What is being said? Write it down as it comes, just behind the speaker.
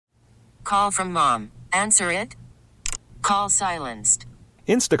call from mom. Answer it. Call silenced.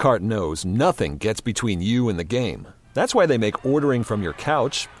 Instacart knows nothing gets between you and the game. That's why they make ordering from your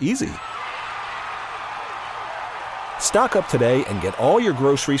couch easy. Stock up today and get all your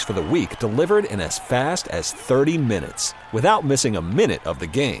groceries for the week delivered in as fast as 30 minutes without missing a minute of the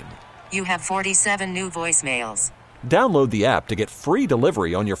game. You have 47 new voicemails. Download the app to get free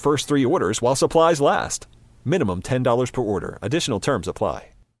delivery on your first 3 orders while supplies last. Minimum $10 per order. Additional terms apply.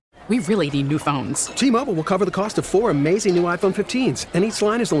 We really need new phones. T-Mobile will cover the cost of 4 amazing new iPhone 15s, and each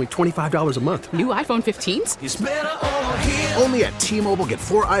line is only $25 a month. New iPhone 15s? It's better over here. Only at T-Mobile, get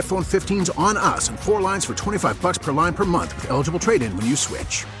 4 iPhone 15s on us and 4 lines for $25 per line per month with eligible trade-in when you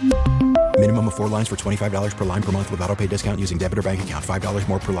switch. Minimum of 4 lines for $25 per line per month with autopay discount using debit or bank account. $5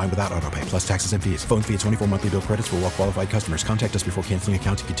 more per line without autopay, plus taxes and fees. Phone fee at 24 monthly bill credits for well-qualified customers. Contact us before canceling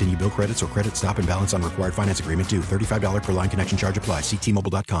account to continue bill credits or credit stop and balance on required finance agreement due. $35 per line connection charge applies. See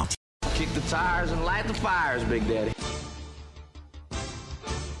T-Mobile.com. Kick the tires and light the fires, Big Daddy.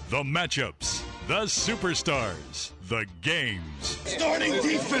 The matchups, the superstars, the games. Starting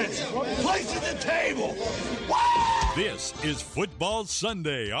defense, place at the table. This is Football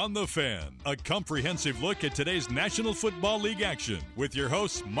Sunday on The Fan, a comprehensive look at today's National Football League action with your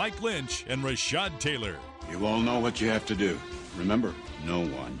hosts Mike Lynch and Rashad Taylor. You all know what you have to do. Remember, no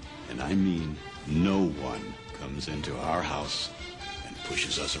one, and I mean no one, comes into our house and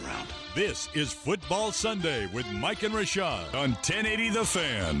pushes us around. This is Football Sunday with Mike and Rashad on 1080 The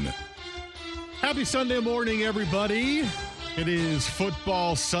Fan. Happy Sunday morning, everybody. It is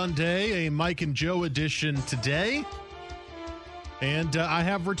Football Sunday, a Mike and Joe edition today. And I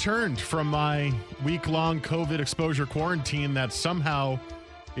have returned from my week-long COVID exposure quarantine that somehow,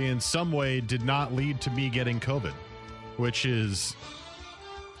 in some way, did not lead to me getting COVID, which is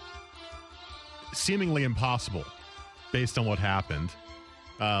seemingly impossible based on what happened.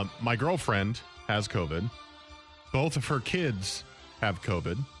 My girlfriend has COVID. Both of her kids have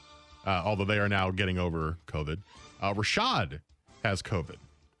COVID, although they are now getting over COVID. Rashad has COVID.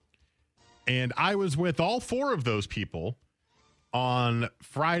 And I was with all 4 of those people on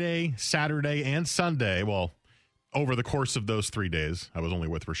Friday, Saturday, and Sunday. Well, over the course of those 3 days. I was only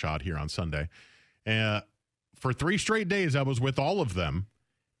with Rashad here on Sunday. For 3 straight days, I was with all of them,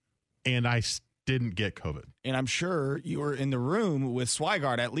 and I didn't get COVID. And I'm sure you were in the room with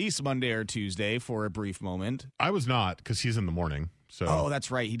Swigart at least Monday or Tuesday for a brief moment. I was not, because he's in the morning. So. Oh,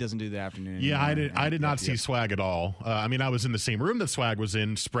 that's right. He doesn't do the afternoon. Yeah, I did not see Swag at all. I mean, I was in the same room that Swag was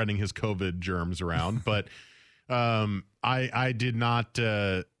in, spreading his COVID germs around, but I did not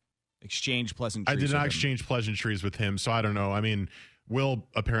exchange pleasantries. I did not exchange pleasantries with him, so I don't know. I mean, Will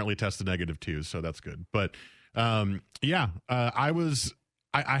apparently tested negative too, so that's good. But I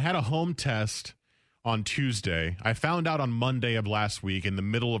had a home test on Tuesday. I found out on Monday of last week in the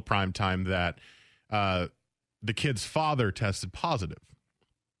middle of prime time that the kid's father tested positive.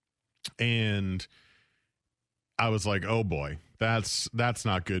 And I was like, oh boy, that's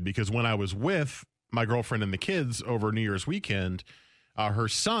not good, because when I was with my girlfriend and the kids over New Year's weekend, her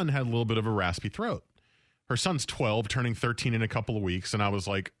son had a little bit of a raspy throat. Her son's 12, turning 13 in a couple of weeks, and I was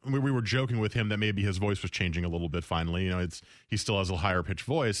like, we were joking with him that maybe his voice was changing a little bit finally. You know, he still has a higher pitched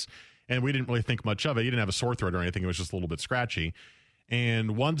voice, and we didn't really think much of it. He didn't have a sore throat or anything. It was just a little bit scratchy.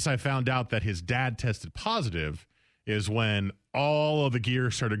 And once I found out that his dad tested positive is when all of the gear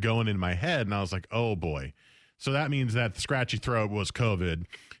started going in my head, and I was like, oh boy. So that means that the scratchy throat was COVID,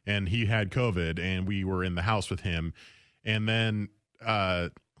 and he had COVID, and we were in the house with him. And then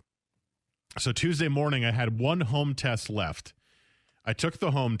so Tuesday morning, I had 1 home test left. I took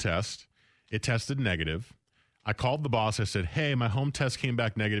the home test. It tested negative. I called the boss. I said, hey, my home test came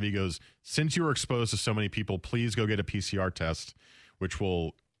back negative. He goes, since you were exposed to so many people, please go get a PCR test, which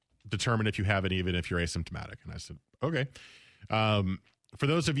will determine if you have it, even if you're asymptomatic. And I said, okay. For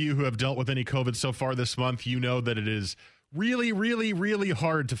those of you who have dealt with any COVID so far this month, you know that it is really, really, really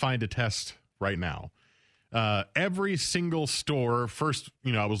hard to find a test right now. Every single store, first,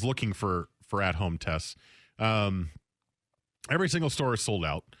 I was looking for at-home tests. Every single store is sold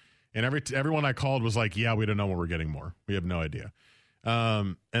out. And everyone I called was like, yeah, we don't know when we're getting more. We have no idea.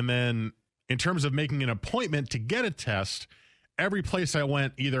 And then in terms of making an appointment to get a test, every place I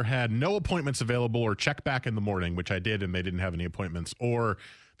went either had no appointments available or check back in the morning, which I did, and they didn't have any appointments, or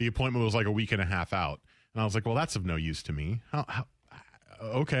the appointment was like a week and a half out. And I was like, well, that's of no use to me. How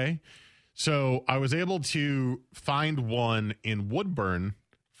okay. So I was able to find one in Woodburn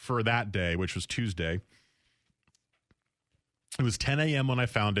for that day, which was Tuesday. It was 10 a.m. when I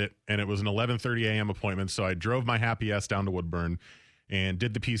found it, and it was an 11:30 a.m. appointment. So I drove my happy ass down to Woodburn and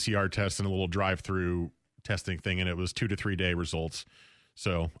did the PCR test and a little drive-through testing thing, and it was 2 to 3 day results.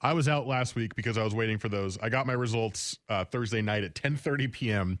 So I was out last week because I was waiting for those. I got my results Thursday night at 10:30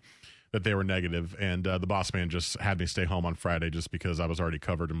 p.m. that they were negative, and the boss man just had me stay home on Friday just because I was already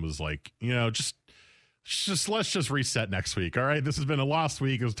covered and was like, just let's just reset next week. All right, this has been a lost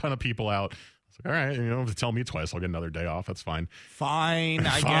week. There's a ton of people out. I was like, all right, you don't have to tell me twice. I'll get another day off. That's fine. Fine,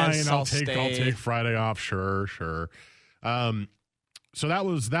 I guess I'll take Friday off. Sure. So that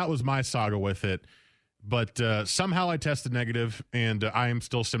was my saga with it. But somehow I tested negative, and I am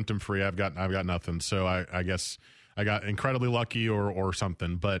still symptom free. I've got nothing. So I guess I got incredibly lucky or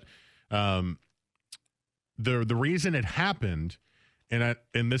something. But the reason it happened, and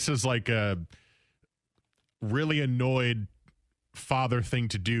this is like a really annoyed father thing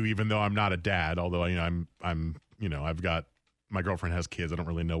to do, even though I'm not a dad. Although I'm I've got, my girlfriend has kids. I don't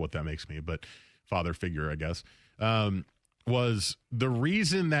really know what that makes me, but father figure, I guess. Was the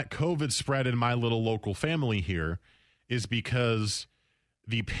reason that COVID spread in my little local family here is because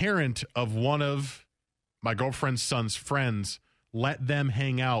the parent of one of my girlfriend's son's friends let them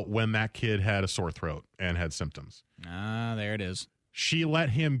hang out when that kid had a sore throat and had symptoms. There it is. She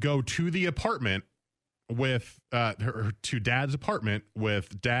let him go to the apartment with to dad's apartment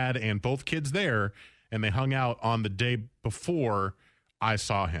with dad and both kids there, and they hung out on the day before I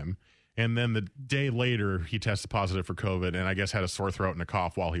saw him. And then the day later, he tested positive for COVID and I guess had a sore throat and a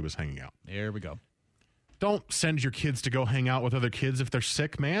cough while he was hanging out. There we go. Don't send your kids to go hang out with other kids if they're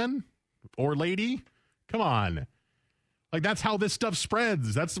sick, man or lady. Come on. Like, that's how this stuff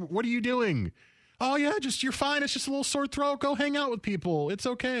spreads. What are you doing? Oh, yeah, you're fine. It's just a little sore throat. Go hang out with people. It's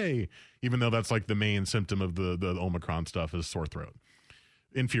okay. Even though that's like the main symptom of the Omicron stuff is sore throat.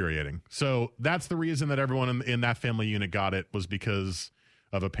 Infuriating. So that's the reason that everyone in that family unit got it, was because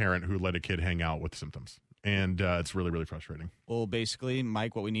of a parent who let a kid hang out with symptoms. And it's really, really frustrating. Well, basically,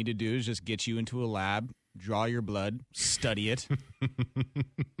 Mike, what we need to do is just get you into a lab, draw your blood, study it,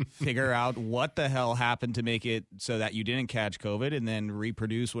 figure out what the hell happened to make it so that you didn't catch COVID, and then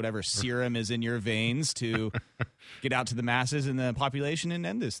reproduce whatever serum is in your veins to get out to the masses in the population and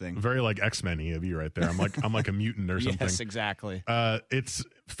end this thing. Very like X-Men-y of you right there. I'm like a mutant or something. Yes, exactly. It's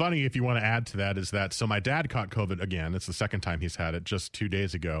funny, if you want to add to that, is that so my dad caught COVID again. It's the second time he's had it, just 2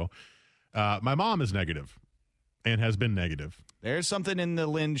 days ago. My mom is negative and has been negative. There's something in the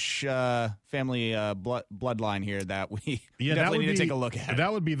Lynch family bloodline here that we definitely need to take a look at.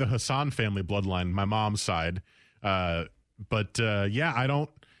 That would be the Hassan family bloodline, my mom's side. I don't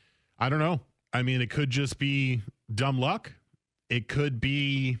know. I mean, it could just be dumb luck. It could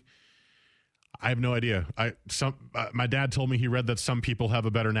be, I have no idea. My dad told me he read that some people have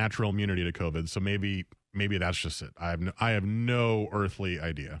a better natural immunity to COVID, so maybe that's just it. I have no earthly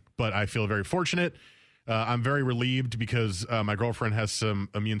idea, but I feel very fortunate. I'm very relieved because my girlfriend has some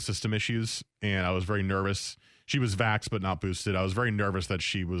immune system issues, and I was very nervous. She was vaxxed but not boosted. I was very nervous that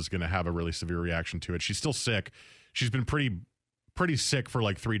she was going to have a really severe reaction to it. She's still sick. She's been pretty sick for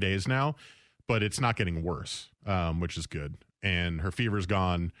like 3 days now, but it's not getting worse, which is good. And her fever's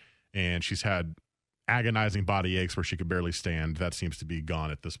gone, and she's had agonizing body aches where she could barely stand. That seems to be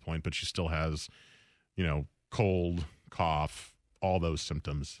gone at this point, but she still has, cold, cough, all those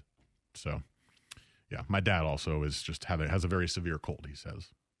symptoms. So, yeah, my dad also is just has a very severe cold, he says.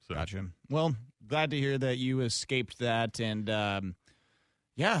 So. Gotcha. Well, glad to hear that you escaped that, and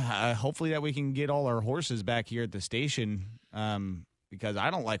hopefully that we can get all our horses back here at the station, because I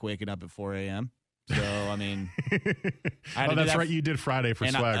don't like waking up at 4 a.m. So, I mean, that's right. You did Friday for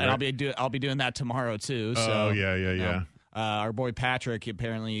swag, right? I'll be doing that tomorrow too. So, yeah. Our boy Patrick,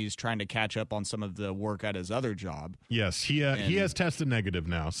 apparently he's trying to catch up on some of the work at his other job. Yes, he has tested negative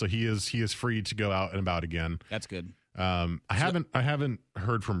now, so he is free to go out and about again. That's good. I haven't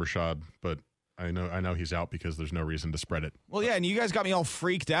heard from Rashad, but I know he's out because there's no reason to spread it. Well, yeah, and you guys got me all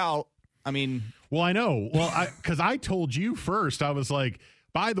freaked out. I mean, well, I know. Well, because I told you first, I was like,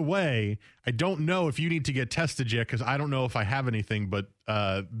 by the way, I don't know if you need to get tested yet because I don't know if I have anything, but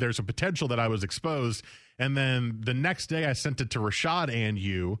there's a potential that I was exposed. And then the next day I sent it to Rashad and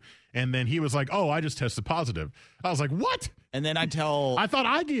you, and then he was like, oh, I just tested positive. I was like, what? And then I thought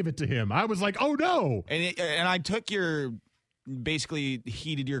I gave it to him. I was like, oh, no. And I took basically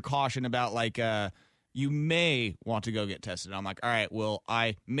heeded your caution about like, you may want to go get tested. I'm like, all right, well,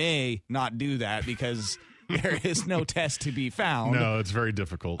 I may not do that because there is no test to be found. No, it's very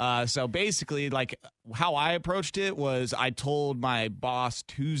difficult. So basically, like how I approached it was I told my boss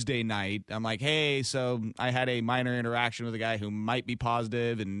Tuesday night, I'm like, hey, so I had a minor interaction with a guy who might be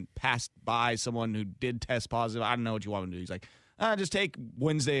positive and passed by someone who did test positive. I don't know what you want me to do. He's like, just take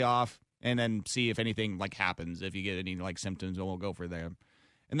Wednesday off and then see if anything like happens. If you get any like symptoms, and we'll go for there.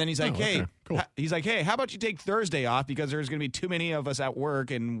 And then he's like, okay, cool. hey, how about you take Thursday off because there's going to be too many of us at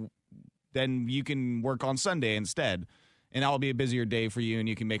work, and then you can work on Sunday instead. And that'll be a busier day for you, and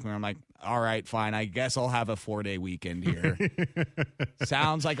you can make me. I'm like, all right, fine. I guess I'll have a 4-day weekend here.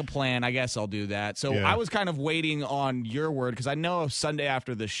 Sounds like a plan. I guess I'll do that. So I was kind of waiting on your word because I know Sunday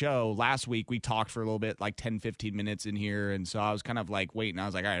after the show last week we talked for a little bit, like 10, 15 minutes in here. And so I was kind of like waiting. I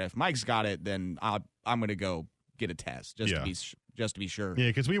was like, all right, if Mike's got it, then I'm going to go get a test just to be sure. Yeah,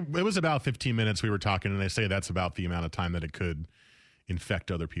 because it was about 15 minutes we were talking, and they say that's about the amount of time that it could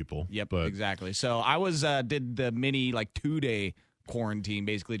infect other people. Yep, exactly. So I was did the mini 2-day quarantine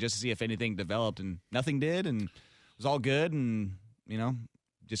basically just to see if anything developed, and nothing did, and it was all good, and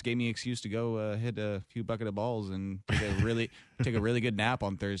just gave me an excuse to go hit a few bucket of balls and take a really good nap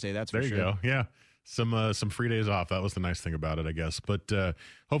on Thursday. That's for sure. There you go. Yeah. Some free days off. That was the nice thing about it, I guess. But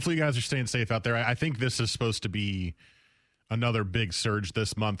hopefully you guys are staying safe out there. I think this is supposed to be another big surge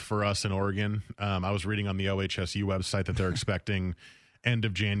this month for us in Oregon. I was reading on the OHSU website that they're expecting end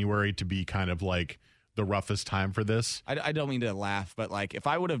of January to be kind of like the roughest time for this. I don't mean to laugh, but if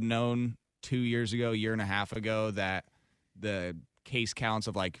I would have known 2 years ago, year and a half ago, that the case counts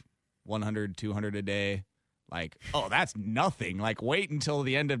of 100, 200 a day, that's nothing. Wait until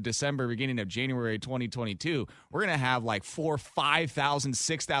the end of December, beginning of January 2022. We're going to have 4,000, 5,000,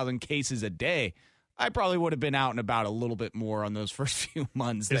 6,000 cases a day. I probably would have been out and about a little bit more on those first few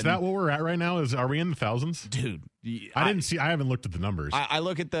months. Is that what we're at right now? Are we in the thousands? Dude. I haven't looked at the numbers. I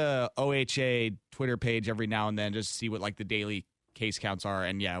look at the OHA Twitter page every now and then just to see what the daily case counts are.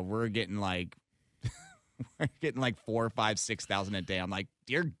 And yeah, we're getting we're getting 4, 5, 6,000 a day. I'm like,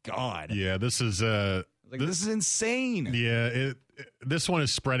 dear God. Yeah, this is this is insane. Yeah, this one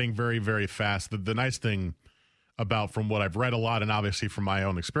is spreading very, very fast. The nice thing about, from what I've read a lot, and obviously from my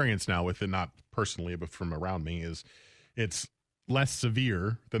own experience now with it, not personally, but from around me, is it's less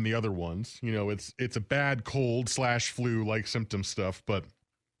severe than the other ones. It's a bad cold / flu like symptom stuff, but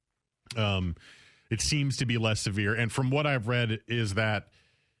it seems to be less severe. And from what I've read is that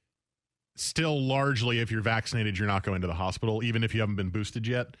still largely, if you're vaccinated, you're not going to the hospital, even if you haven't been boosted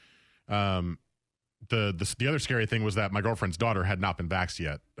yet. The other scary thing was that my girlfriend's daughter had not been vaxxed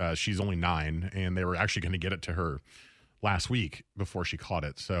yet. She's only 9, and they were actually going to get it to her last week before she caught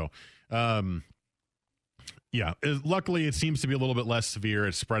it. So, luckily it seems to be a little bit less severe.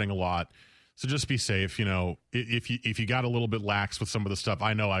 It's spreading a lot. So just be safe. If you got a little bit lax with some of the stuff,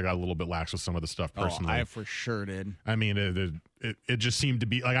 I know I got a little bit lax with some of the stuff personally. I for sure did. I mean, it just seemed to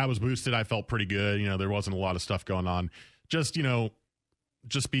be I was boosted. I felt pretty good. There wasn't a lot of stuff going on. Just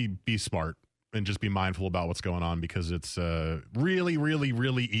be smart. And just be mindful about what's going on, because it's really, really,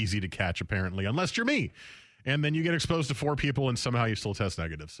 really easy to catch, apparently, unless you're me. And then you get exposed to 4 people and somehow you still test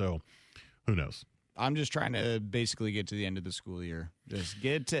negative. So who knows? I'm just trying to basically get to the end of the school year. Just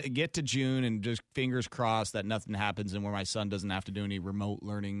get to June and just fingers crossed that nothing happens and where my son doesn't have to do any remote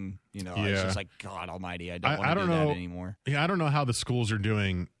learning. It's just God almighty, I don't want to do that anymore. Yeah, I don't know how the schools are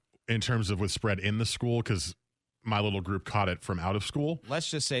doing in terms of with spread in the school, because my little group caught it from out of school. Let's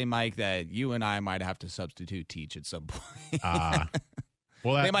just say, Mike, that you and I might have to substitute teach at some point.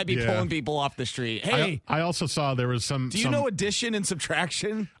 Well, they might be pulling people off the street. Hey, I also saw there was some. Do you know addition and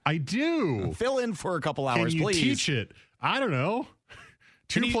subtraction? I do. Fill in for a couple hours, Can you please. Teach it. I don't know.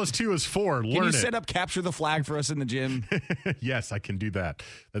 2 + 2 is 4. Learn it. Can you set up capture the flag for us in the gym? Yes, I can do that.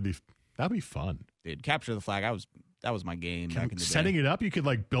 That'd be fun. Dude, capture the flag. That was my game back in the day. Setting it up, you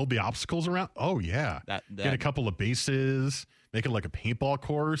could build the obstacles around. Oh yeah, get a couple of bases, make it like a paintball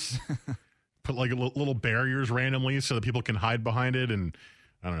course. Put little barriers randomly so that people can hide behind it, and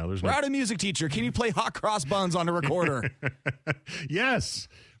I don't know. We're out of music teacher. Can you play Hot Cross Buns on a recorder? Yes.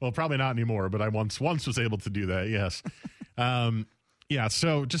 Well, probably not anymore, but I once was able to do that. Yes. Yeah.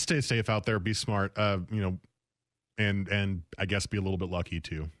 So just stay safe out there. Be smart. And I guess be a little bit lucky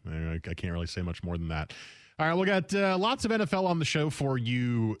too. I can't really say much more than that. All right, we got lots of NFL on the show for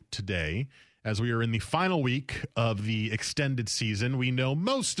you today as we are in the final week of the extended season. We know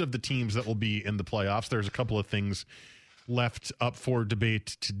most of the teams that will be in the playoffs. There's a couple of things left up for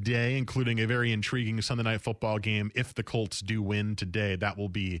debate today, including a very intriguing Sunday night football game. If the Colts do win today, that will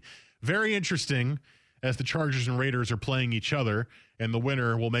be very interesting, as the Chargers and Raiders are playing each other, and the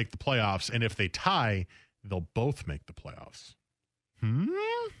winner will make the playoffs. And if they tie, they'll both make the playoffs.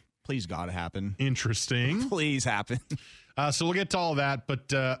 Please, God, happen. Interesting. Please happen. So we'll get to all that.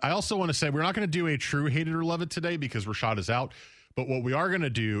 But I also want to say we're not going to do a true hate it or love it today because Rashad is out. But what we are going to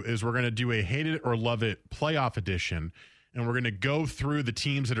do is we're going to do a hate it or love it playoff edition. And we're going to go through the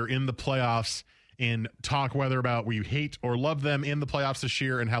teams that are in the playoffs and talk whether about we hate or love them in the playoffs this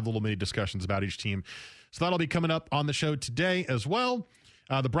year and have little mini discussions about each team. So that'll be coming up on the show today as well.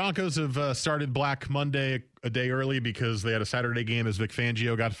 The Broncos have started Black Monday a day early because they had a Saturday game as Vic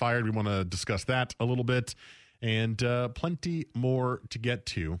Fangio got fired. We want to discuss that a little bit and plenty more to get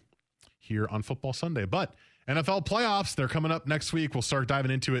to here on Football Sunday. But NFL playoffs, they're coming up next week. We'll start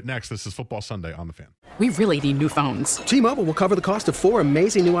diving into it next. This is Football Sunday on The Fan. We really need new phones. T-Mobile will cover the cost of 4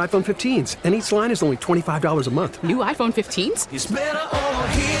 amazing new iPhone 15s, and each line is only $25 a month. New iPhone 15s? It's better over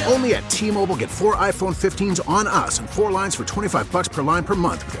here. Only at T-Mobile, get 4 iPhone 15s on us and 4 lines for $25 per line per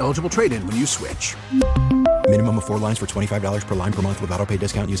month with eligible trade-in when you switch. Minimum of 4 lines for $25 per line per month with auto pay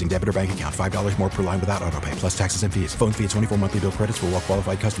discount using debit or bank account. $5 more per line without auto pay, plus taxes and fees. Phone fee at 24 monthly bill credits for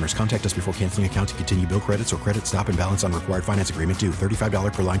well-qualified customers. Contact us before canceling account to continue bill credits or credit stop and balance on required finance agreement due.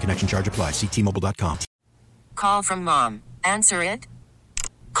 $35 per line connection charge applies. See T-Mobile.com. Call from mom. Answer it.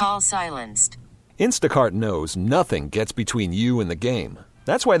 Call silenced. Instacart knows nothing gets between you and the game.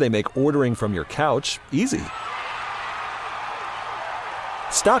 That's why they make ordering from your couch easy.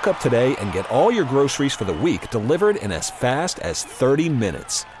 Stock up today and get all your groceries for the week delivered in as fast as 30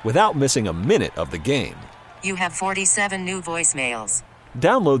 minutes without missing a minute of the game. You have 47 new voicemails.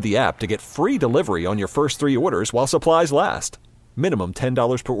 Download the app to get free delivery on your first 3 orders while supplies last. Minimum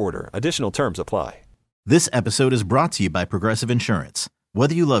 $10 per order. Additional terms apply. This episode is brought to you by Progressive Insurance.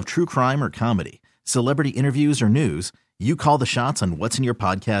 Whether you love true crime or comedy, celebrity interviews or news, you call the shots on what's in your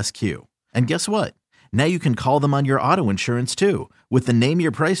podcast queue. And guess what? Now you can call them on your auto insurance too with the Name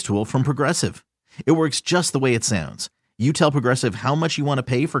Your Price tool from Progressive. It works just the way it sounds. You tell Progressive how much you want to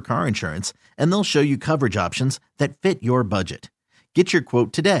pay for car insurance, and they'll show you coverage options that fit your budget. Get your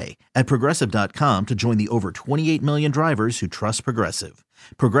quote today at Progressive.com to join the over 28 million drivers who trust Progressive.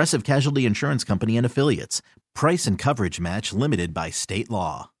 Progressive Casualty Insurance Company and Affiliates. Price and coverage match limited by state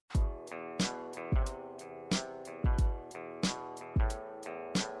law.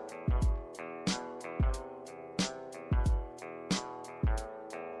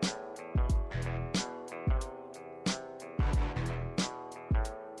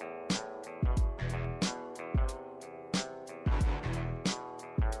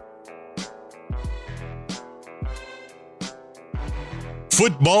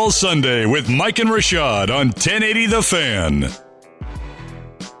 Football Sunday with Mike and Rashad on 1080 The Fan.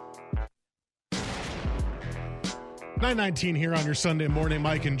 9:19 here on your Sunday morning.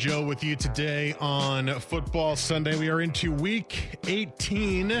 Mike and Joe with you today on Football Sunday. We are into Week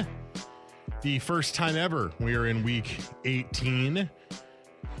 18. The first time ever we are in Week 18. And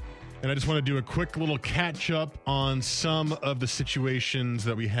I just want to do a quick little catch up on some of the situations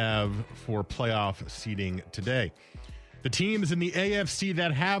that we have for playoff seeding today. The teams in the AFC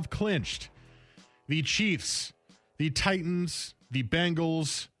that have clinched: the Chiefs, the Titans, the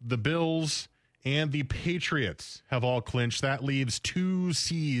Bengals, the Bills, and the Patriots have all clinched. That leaves 2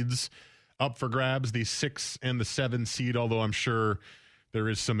 seeds up for grabs, the 6 and the 7 seed, although I'm sure there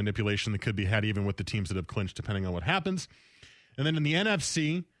is some manipulation that could be had even with the teams that have clinched, depending on what happens. And then in the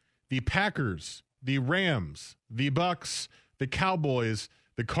NFC, the Packers, the Rams, the Bucks, the Cowboys,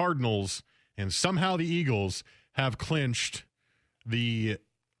 the Cardinals, and somehow the Eagles have clinched the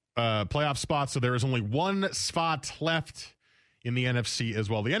playoff spot. So there is only 1 spot left in the NFC as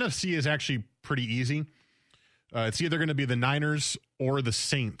well. The NFC is actually pretty easy. It's either going to be the Niners or the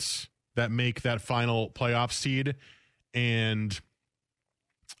Saints that make that final playoff seed. And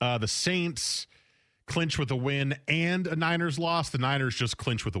the Saints clinch with a win and a Niners loss. The Niners just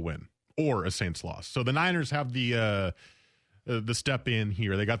clinch with a win or a Saints loss. So the Niners have the step in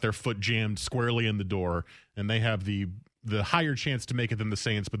here. They got their foot jammed squarely in the door, and they have the higher chance to make it than the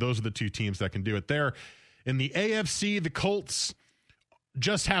Saints, but those are the 2 teams that can do it there. In the AFC, the Colts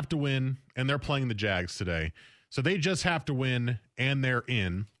just have to win, and they're playing the Jags today. So they just have to win, and they're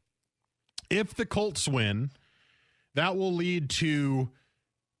in. If the Colts win, that will lead to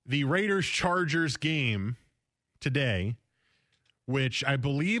the Raiders-Chargers game today, which I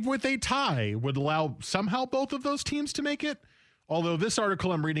believe with a tie would allow somehow both of those teams to make it. Although this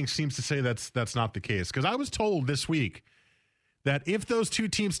article I'm reading seems to say that's not the case. Because I was told this week that if those 2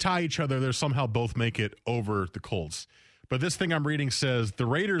 teams tie each other, they'll somehow both make it over the Colts. But this thing I'm reading says the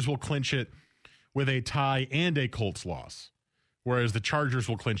Raiders will clinch it with a tie and a Colts loss, whereas the Chargers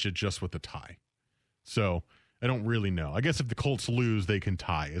will clinch it just with a tie. So I don't really know. I guess if the Colts lose, they can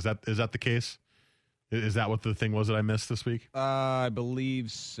tie. Is that the case? Is that what the thing was that I missed this week? I believe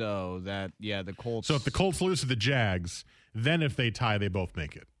so. The Colts. So if the Colts lose to the Jags, then if they tie, they both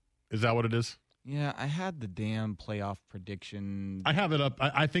make it. Is that what it is? Yeah, I had the damn playoff prediction. I have it up.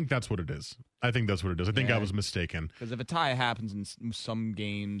 I think that's what it is. I think I was mistaken. Because if a tie happens in some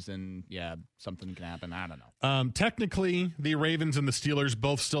games, then, something can happen. I don't know. Technically, the Ravens and the Steelers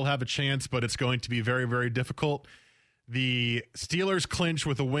both still have a chance, but it's going to be very, very difficult. The Steelers clinch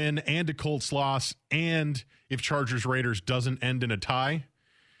with a win and a Colts loss, and if Chargers-Raiders doesn't end in a tie,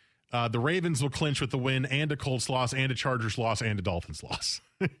 the Ravens will clinch with a win and a Colts loss and a Chargers loss and a Dolphins loss.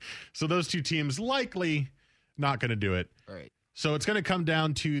 So those two teams likely not going to do it. All right. So it's going to come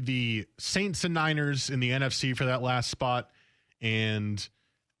down to the Saints and Niners in the NFC for that last spot. And,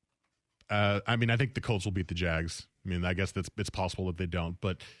 I think the Colts will beat the Jags. I mean, I guess it's possible that they don't.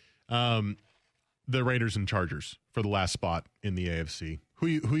 But the Raiders and Chargers for the last spot in the AFC. Who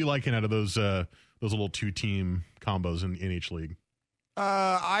you liking out of those little two-team combos in each league?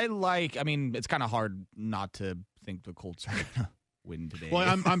 It's kind of hard not to think the Colts are going to win today.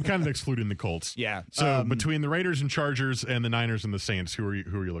 Well, I'm kind of excluding the Colts. Yeah. So between the Raiders and Chargers and the Niners and the Saints, who are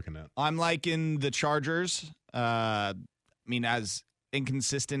you looking at? I'm liking the Chargers. As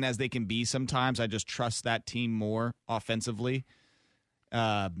inconsistent as they can be sometimes, I just trust that team more offensively.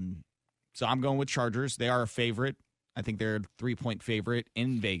 So I'm going with Chargers. They are a favorite. I think they're a 3-point favorite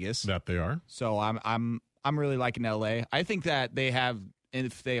in Vegas. That they are. So I'm really liking LA. I think that they have,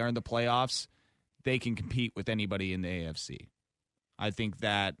 if they are in the playoffs, they can compete with anybody in the AFC. I think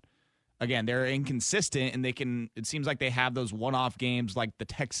that, again, they're inconsistent, and it seems like they have those one-off games like the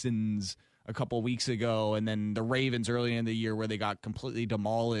Texans a couple weeks ago, and then the Ravens early in the year where they got completely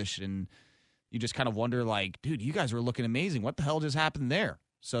demolished, and you just kind of wonder, like, dude, you guys were looking amazing. What the hell just happened there?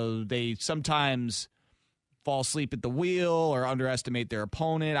 So they sometimes fall asleep at the wheel or underestimate their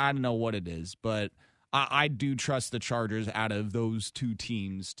opponent. I don't know what it is, but I do trust the Chargers out of those two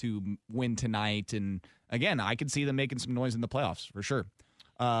teams to win tonight. And, again, I could see them making some noise in the playoffs for sure.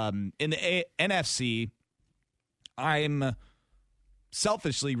 In the NFC, I'm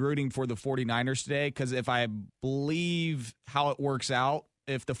selfishly rooting for the 49ers today because if I believe how it works out,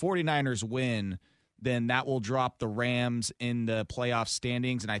 if the 49ers win, then that will drop the Rams in the playoff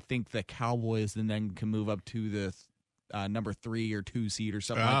standings, and I think the Cowboys then can move up to the number 3 or 2 seed or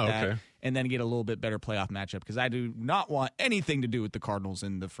something like that, and then get a little bit better playoff matchup because I do not want anything to do with the Cardinals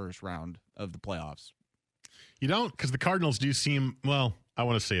in the first round of the playoffs. You don't? Because the Cardinals do seem, well, I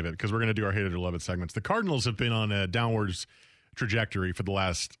want to save it because we're going to do our hate it or love it segments. The Cardinals have been on a downwards trajectory for the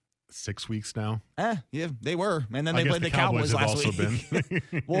last 6 weeks now. Yeah, they were. And then they played the Cowboys last week.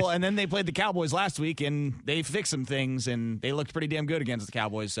 Been. Well, and then they played the Cowboys last week, and they fixed some things, and they looked pretty damn good against the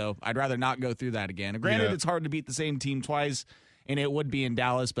Cowboys, so I'd rather not go through that again. And granted, It's hard to beat the same team twice, and it would be in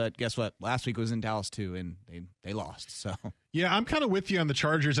Dallas, but guess what? Last week was in Dallas, too, and they lost. So yeah, I'm kind of with you on the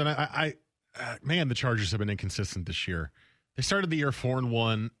Chargers, and man, the Chargers have been inconsistent this year. They started the year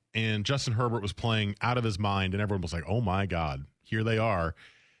 4-1, and Justin Herbert was playing out of his mind, and everyone was like, oh, my God, here they are.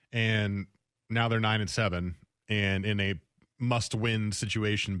 And now they're 9-7 and in a must-win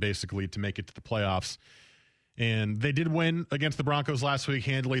situation, basically, to make it to the playoffs. And they did win against the Broncos last week,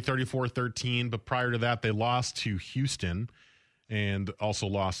 handily 34-13. But prior to that, they lost to Houston and also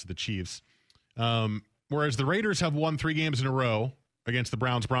lost to the Chiefs. Whereas the Raiders have won 3 games in a row against the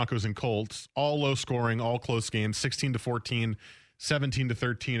Browns, Broncos, and Colts. All low scoring, all close games, 16-14,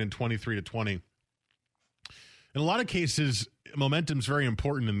 17-13, and 23-20. In a lot of cases, momentum's very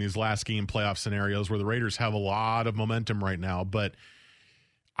important in these last game playoff scenarios where the Raiders have a lot of momentum right now, but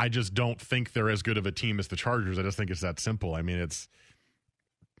I just don't think they're as good of a team as the Chargers. I just think it's that simple. I mean,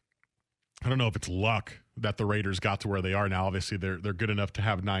 I don't know if it's luck that the Raiders got to where they are now. Obviously, they're good enough to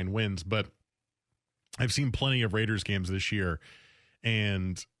have 9 wins, but I've seen plenty of Raiders games this year,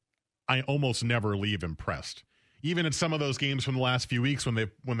 and I almost never leave impressed. Even in some of those games from the last few weeks when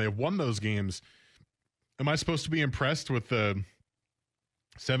they've won those games, am I supposed to be impressed with the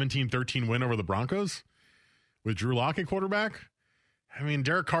 17-13 win over the Broncos with Drew Lock at quarterback? I mean,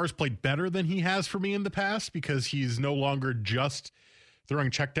 Derek Carr's played better than he has for me in the past because he's no longer just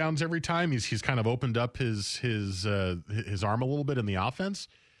throwing checkdowns every time. He's kind of opened up his arm a little bit in the offense.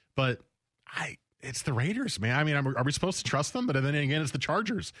 But it's the Raiders, man. I mean, are we supposed to trust them? But then again, it's the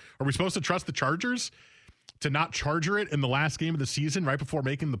Chargers. Are we supposed to trust the Chargers to not charger it in the last game of the season right before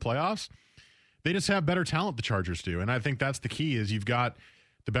making the playoffs? They just have better talent, the Chargers do. And I think that's the key is you've got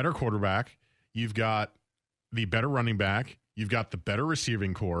the better quarterback. You've got the better running back. You've got the better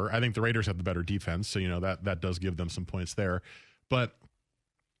receiving core. I think the Raiders have the better defense. So, that does give them some points there. But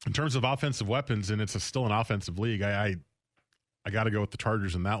in terms of offensive weapons, and it's still an offensive league, I got to go with the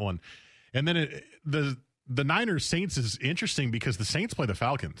Chargers in that one. And then the Niners-Saints is interesting because the Saints play the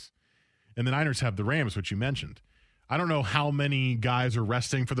Falcons. And the Niners have the Rams, which you mentioned. I don't know how many guys are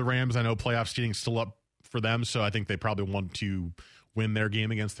resting for the Rams. I know playoff seeding's still up for them, so I think they probably want to win their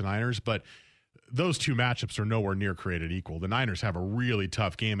game against the Niners. But those two matchups are nowhere near created equal. The Niners have a really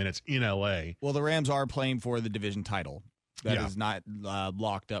tough game, and it's in L.A. Well, the Rams are playing for the division title. that is not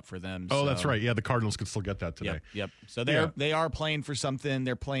locked up for them. Oh, that's right. Yeah, the Cardinals could still get that today. Yep. So they are playing for something.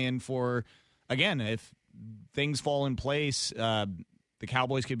 They're playing for, again, if things fall in place, the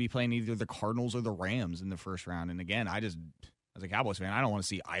Cowboys could be playing either the Cardinals or the Rams in the first round. And again, as a Cowboys fan, I don't want to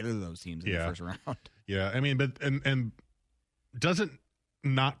see either of those teams in the first round. Yeah, I mean, but and does it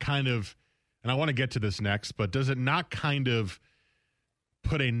not kind of, and I want to get to this next, but does it not kind of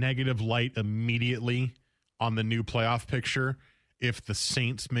put a negative light immediately on the new playoff picture if the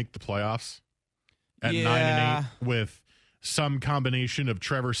Saints make the playoffs at 9-8 with some combination of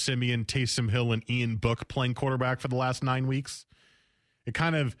Trevor Siemian, Taysom Hill, and Ian Book playing quarterback for the last 9 weeks? It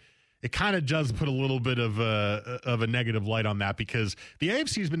kind of does put a little bit of a negative light on that, because the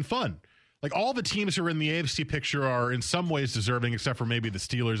AFC has been fun. Like, all the teams who are in the AFC picture are in some ways deserving, except for maybe the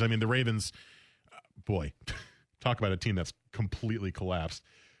Steelers. I mean, the Ravens, boy, talk about a team that's completely collapsed.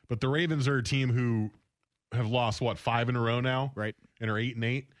 But the Ravens are a team who have lost, 5 in a row now? Right. And are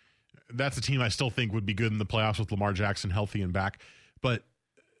 8-8. That's a team I still think would be good in the playoffs with Lamar Jackson healthy and back. But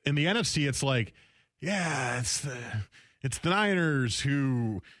in the NFC, it's like, yeah, it's the Niners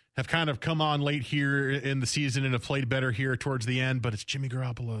who have kind of come on late here in the season and have played better here towards the end, but it's Jimmy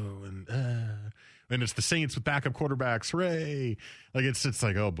Garoppolo and it's the Saints with backup quarterbacks. Hooray. Like, it's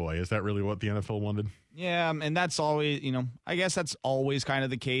like, oh boy, is that really what the NFL wanted? Yeah. And that's always, I guess that's always kind of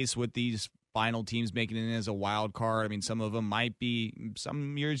the case with these final teams making it in as a wild card. I mean, some of them might be,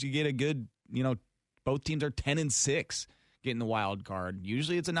 some years you get a good, both teams are 10-6 getting the wild card.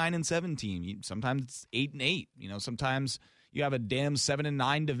 Usually it's a 9-7 team. Sometimes it's 8-8, sometimes you have a damn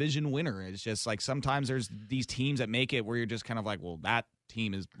 7-9 division winner. It's just like, sometimes there's these teams that make it where you're just kind of like, well, that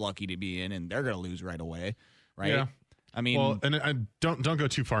team is lucky to be in and they're going to lose right away. Right. Yeah. I mean, well, and I don't go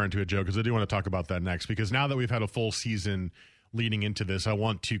too far into it, Joe, because I do want to talk about that next, because now that we've had a full season leading into this, I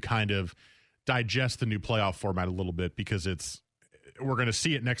want to kind of digest the new playoff format a little bit, because we're going to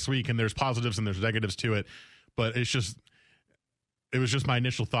see it next week, and there's positives and there's negatives to it, but it was just my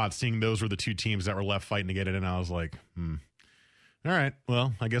initial thoughts seeing those were the two teams that were left fighting to get it, and I was like, all right,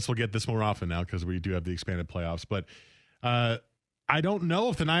 well, I guess we'll get this more often now because we do have the expanded playoffs. But I don't know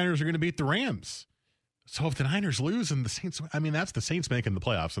if the Niners are going to beat the Rams. So if the Niners lose and the Saints, I mean, that's the Saints making the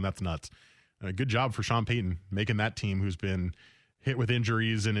playoffs, and that's nuts. Good job for Sean Payton making that team, who's been hit with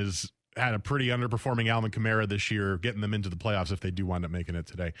injuries and has had a pretty underperforming Alvin Kamara this year, getting them into the playoffs if they do wind up making it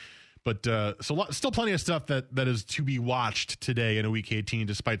today. But still plenty of stuff that is to be watched today in a Week 18,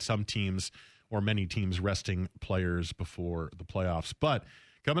 despite some teams or many teams resting players before the playoffs. But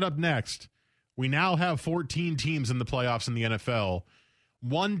coming up next, we now have 14 teams in the playoffs in the NFL.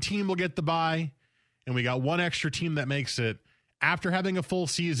 One team will get the bye, and we got one extra team that makes it. After having a full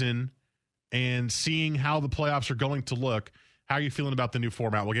season and seeing how the playoffs are going to look, how are you feeling about the new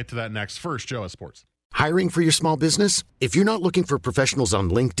format? We'll get to that next. First, Joe at Sports. Hiring for your small business? If you're not looking for professionals on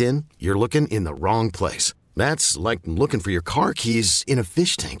LinkedIn, you're looking in the wrong place. That's like looking for your car keys in a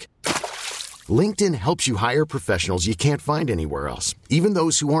fish tank. LinkedIn helps you hire professionals you can't find anywhere else, even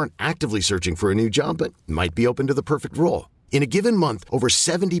those who aren't actively searching for a new job but might be open to the perfect role. In a given month, over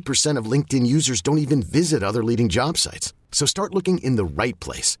 70% of LinkedIn users don't even visit other leading job sites. So start looking in the right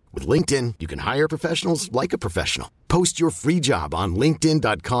place. With LinkedIn, you can hire professionals like a professional. Post your free job on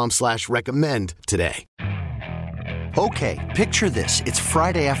linkedin.com/recommend today. Okay, picture this. It's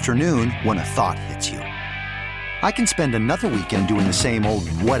Friday afternoon when a thought hits you. I can spend another weekend doing the same old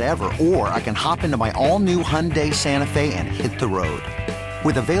whatever, or I can hop into my all-new Hyundai Santa Fe and hit the road.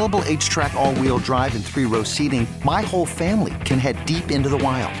 With available H-Track all-wheel drive and 3-row seating, my whole family can head deep into the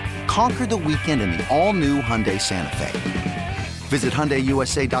wild. Conquer the weekend in the all-new Hyundai Santa Fe. Visit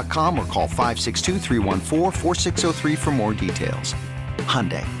HyundaiUSA.com or call 562-314-4603 for more details.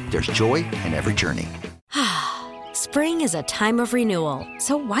 Hyundai, there's joy in every journey. Spring is a time of renewal,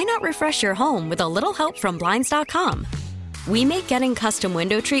 so why not refresh your home with a little help from Blinds.com? We make getting custom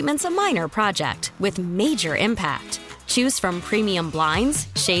window treatments a minor project with major impact. Choose from premium blinds,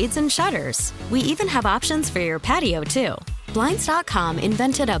 shades, and shutters. We even have options for your patio, too. Blinds.com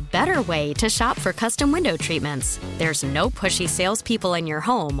invented a better way to shop for custom window treatments. There's no pushy salespeople in your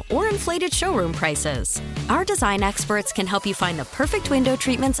home or inflated showroom prices. Our design experts can help you find the perfect window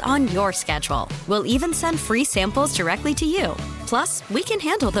treatments on your schedule. We'll even send free samples directly to you. Plus, we can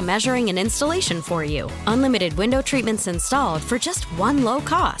handle the measuring and installation for you. Unlimited window treatments installed for just one low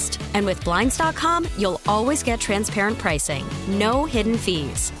cost. And with Blinds.com, you'll always get transparent pricing. No hidden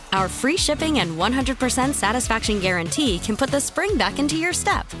fees. Our free shipping and 100% satisfaction guarantee can put the spring back into your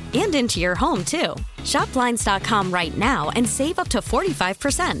step and into your home, too. Shop Blinds.com right now and save up to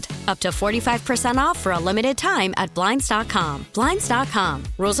 45%. Up to 45% off for a limited time at Blinds.com. Blinds.com.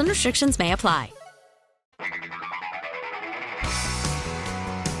 Rules and restrictions may apply.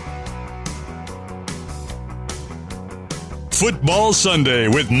 Football Sunday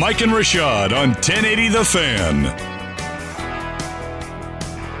with Mike and Rashad on 1080 The Fan.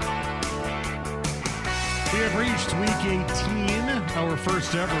 We have reached Week 18, our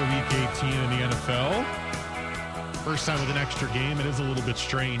first ever Week 18 in the NFL. First time with an extra game. It is a little bit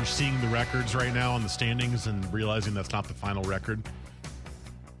strange seeing the records right now on the standings and realizing that's not the final record.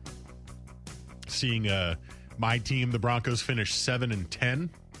 Seeing my team, the Broncos, finish 7-10.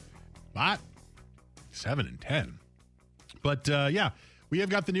 What? 7-10. But, yeah, we have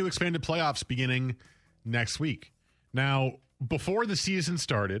got the new expanded playoffs beginning next week. Now, before the season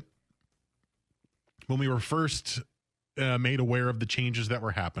started, when we were first made aware of the changes that were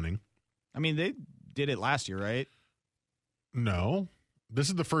happening. I mean, they did it last year, right? No. This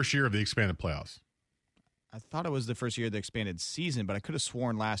is the first year of the expanded playoffs. I thought it was the first year of the expanded season, but I could have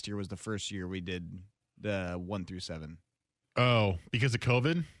sworn last year was the first year we did the 1 through 7. Oh, because of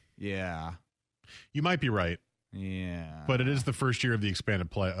COVID? Yeah. You might be right. Yeah. But it is the first year of the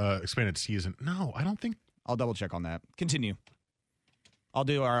expanded season. No, I don't think. I'll double check on that. Continue. I'll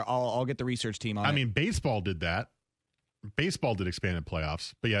get the research team on it. I mean, baseball did that. Baseball did expanded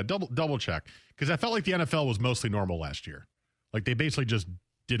playoffs. But yeah, double check. Because I felt like the NFL was mostly normal last year. Like they basically just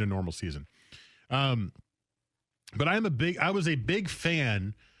did a normal season. But I was a big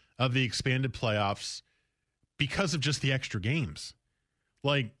fan of the expanded playoffs because of just the extra games.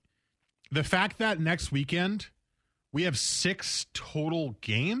 Like the fact that next weekend we have 6 total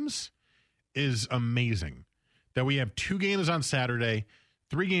games is amazing. That we have 2 games on Saturday,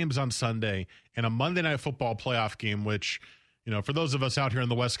 3 games on Sunday, and a Monday Night Football playoff game, which, you know, for those of us out here on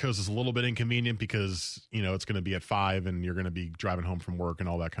the West Coast is a little bit inconvenient because, you know, it's going to be at 5 and you're going to be driving home from work and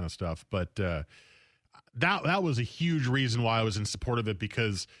all that kind of stuff. But that was a huge reason why I was in support of it,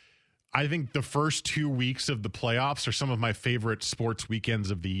 because I think the first 2 weeks of the playoffs are some of my favorite sports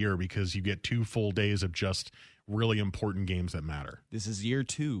weekends of the year because you get 2 full days of just really important games that matter. This is year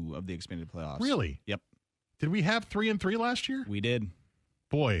 2 of the expanded playoffs. Really? Yep. Did we have 3-3 last year? We did.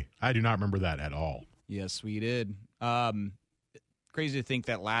 Boy, I do not remember that at all. Yes, we did. Crazy to think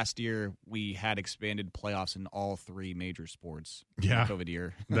that last year we had expanded playoffs in all 3 major sports. Yeah, in the COVID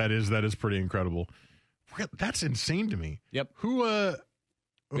year. that is pretty incredible. That's insane to me. Yep. Who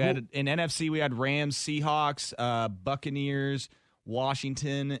had in NFC we had Rams, Seahawks, Buccaneers,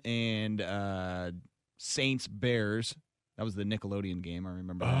 Washington, and Saints, Bears. That was the Nickelodeon game. I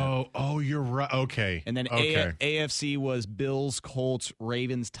remember that. Oh, you're right. Okay. And then okay. AFC was Bills, Colts,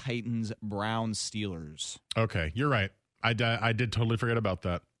 Ravens, Titans, Browns, Steelers. Okay, you're right. I did totally forget about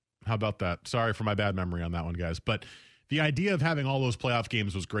that. How about that? Sorry for my bad memory on that one, guys. But the idea of having all those playoff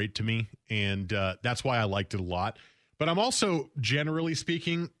games was great to me, and that's why I liked it a lot. But I'm also, generally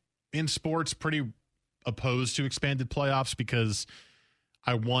speaking, in sports, pretty opposed to expanded playoffs because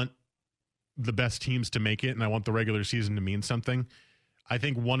I want the best teams to make it, and I want the regular season to mean something. I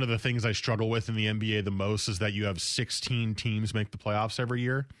think one of the things I struggle with in the NBA the most is that you have 16 teams make the playoffs every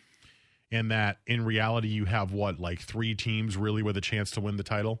year, and that in reality you have, 3 teams really with a chance to win the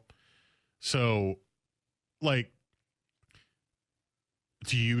title. So, to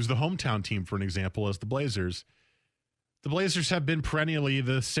use the hometown team for an example as the Blazers have been perennially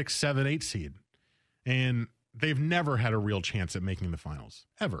the 6, 7, 8 seed, and they've never had a real chance at making the finals,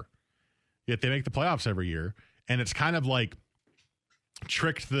 ever. Yet they make the playoffs every year, and it's kind of like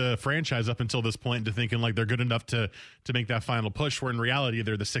tricked the franchise up until this point into thinking like they're good enough to make that final push, where in reality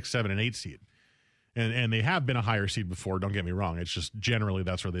they're the 6, 7, and 8 seed. And they have been a higher seed before, don't get me wrong. It's just generally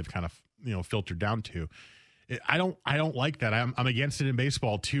that's where they've kind of, filtered down to. I don't like that. I'm against it in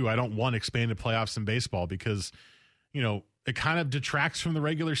baseball too. I don't want expanded playoffs in baseball because, it kind of detracts from the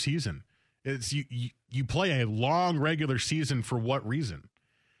regular season. It's you play a long regular season for what reason?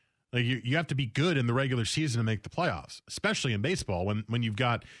 Like you have to be good in the regular season to make the playoffs, especially in baseball when you've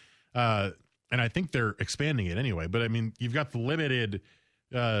got, and I think they're expanding it anyway. But I mean, you've got the limited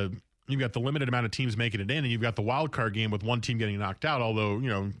amount of teams making it in, and you've got the wild card game with one team getting knocked out. Although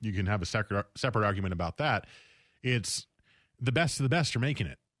you can have a separate argument about that. It's the best of the best are making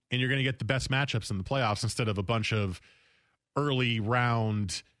it, and you're going to get the best matchups in the playoffs instead of a bunch of early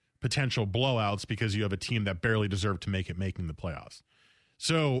round potential blowouts because you have a team that barely deserved to make it making the playoffs.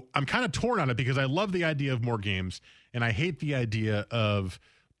 So I'm kind of torn on it because I love the idea of more games, and I hate the idea of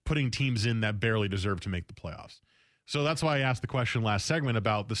putting teams in that barely deserve to make the playoffs. So that's why I asked the question last segment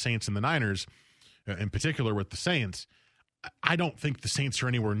about the Saints and the Niners, in particular with the Saints. I don't think the Saints are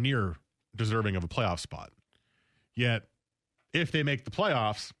anywhere near deserving of a playoff spot. Yet, if they make the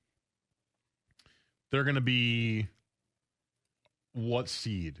playoffs, they're going to be what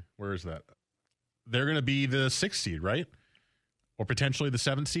seed? Where is that? They're going to be the 6th seed, right? Or potentially the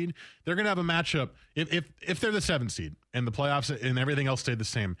 7th seed. They're going to have a matchup. If they're the 7th seed, and the playoffs and everything else stayed the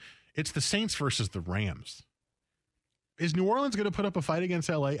same. It's the Saints versus the Rams. Is New Orleans going to put up a fight against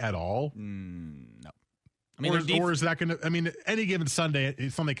LA at all? No. I mean, or is that going to? I mean, any given Sunday,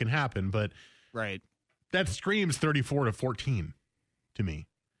 something can happen, but right, that screams 34-14 to me.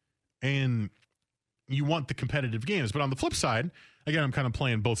 And you want the competitive games, but on the flip side, again, I'm kind of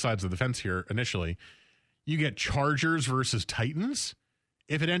playing both sides of the fence here. Initially, you get Chargers versus Titans.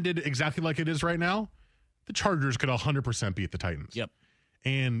 If it ended exactly like it is right now, the Chargers could 100% beat the Titans. Yep.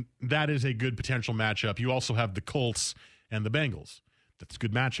 And that is a good potential matchup. You also have the Colts and the Bengals. That's a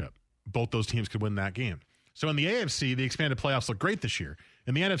good matchup. Both those teams could win that game. So in the AFC, the expanded playoffs look great this year.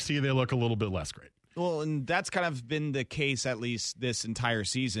 In the NFC, they look a little bit less great. Well, and that's kind of been the case at least this entire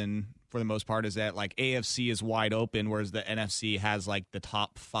season for the most part, is that like AFC is wide open, whereas the NFC has like the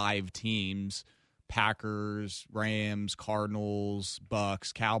top 5 teams, Packers, Rams, Cardinals,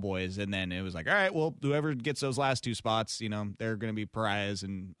 Bucks, Cowboys, and then it was like, all right, well, whoever gets those last 2 spots, they're going to be pariahs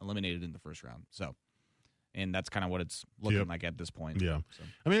and eliminated in the first round. So, and that's kind of what it's looking like at this point. Yeah. So.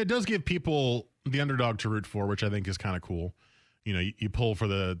 I mean, it does give people the underdog to root for, which I think is kind of cool. You pull for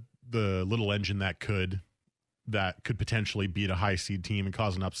the little engine that could potentially beat a high seed team and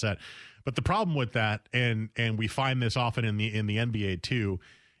cause an upset. But the problem with that, and we find this often in the NBA too,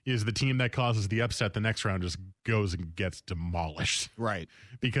 is the team that causes the upset the next round just goes and gets demolished. Right.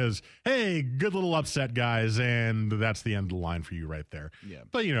 Because, hey, good little upset, guys, and that's the end of the line for you right there. Yeah.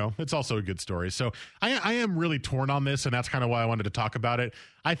 But, it's also a good story. So I am really torn on this, and that's kind of why I wanted to talk about it.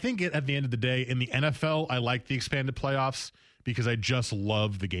 I think at the end of the day, in the NFL, I like the expanded playoffs because I just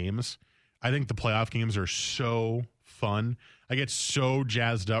love the games. I think the playoff games are so fun. I get so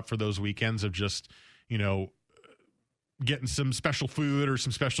jazzed up for those weekends of just, getting some special food or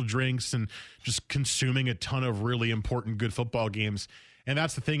some special drinks and just consuming a ton of really important, good football games. And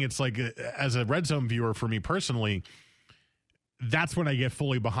that's the thing. It's like, as a Red Zone viewer, for me personally, that's when I get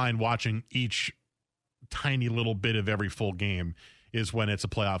fully behind watching each tiny little bit of every full game, is when it's a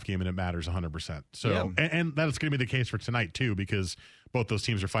playoff game and it matters 100%. So, and that's going to be the case for tonight too, because both those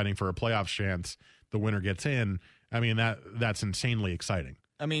teams are fighting for a playoff chance. The winner gets in. I mean, that's insanely exciting.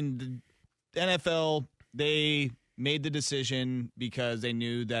 I mean, the NFL, they made the decision because they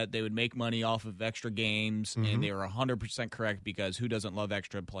knew that they would make money off of extra games, and they were 100% correct, because who doesn't love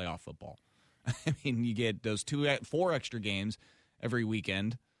extra playoff football? I mean, you get those 4 extra games every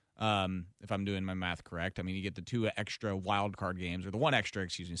weekend, if I'm doing my math correct. I mean, you get the 2 extra wild card games, or the 1 extra,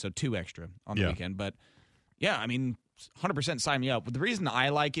 so 2 extra on the weekend. But, yeah, I mean, 100% sign me up. But the reason I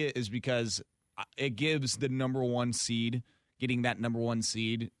like it is because it gives the number 1 seed, getting that number 1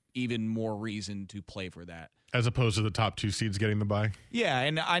 seed, even more reason to play for that. As opposed to the top 2 seeds getting the bye? Yeah,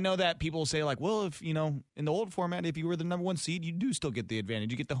 and I know that people say, like, well, if, in the old format, if you were the number 1 seed, you do still get the advantage.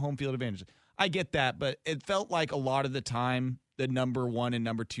 You get the home field advantage. I get that, but it felt like a lot of the time, the number 1 and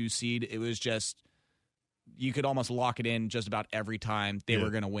number 2 seed, it was just, you could almost lock it in just about every time they were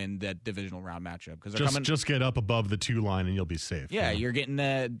going to win that divisional round matchup. Because just get up above the 2 line and you'll be safe. Yeah, you're getting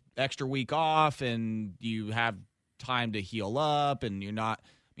an extra week off, and you have time to heal up, and you're not...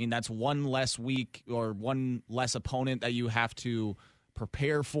 I mean, that's 1 less week or 1 less opponent that you have to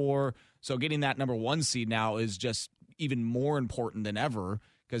prepare for. So getting that number 1 seed now is just even more important than ever,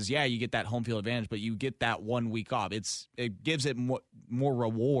 because, you get that home field advantage, but you get that 1 week off. It gives it more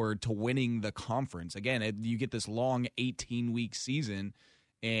reward to winning the conference. Again, you get this long 18-week season,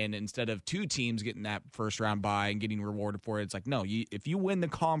 and instead of 2 teams getting that first round bye and getting rewarded for it, it's like, no, if you win the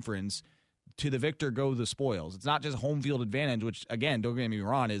conference, to the victor go the spoils. It's not just home field advantage, which, again, don't get me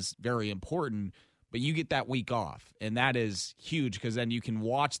wrong, is very important, but you get that week off, and that is huge, because then you can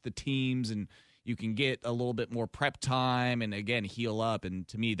watch the teams and you can get a little bit more prep time and, again, heal up. And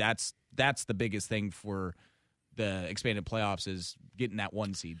to me, that's the biggest thing for the expanded playoffs, is getting that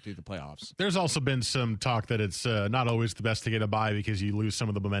 1 seed through the playoffs. There's also been some talk that it's not always the best to get a bye because you lose some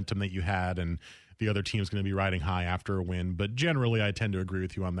of the momentum that you had, and the other team's going to be riding high after a win. But generally, I tend to agree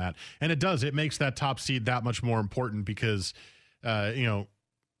with you on that. And it makes that top seed that much more important because,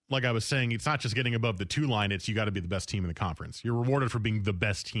 like I was saying, it's not just getting above the 2 line. It's you got to be the best team in the conference. You're rewarded for being the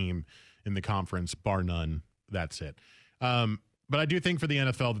best team in the conference, bar none. That's it. But I do think for the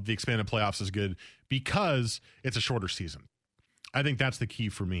NFL that the expanded playoffs is good because it's a shorter season. I think that's the key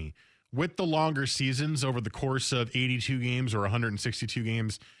for me. With the longer seasons over the course of 82 games or 162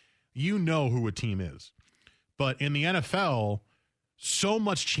 games, you know who a team is. But in the NFL, so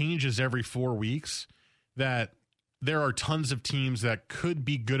much changes every 4 weeks that there are tons of teams that could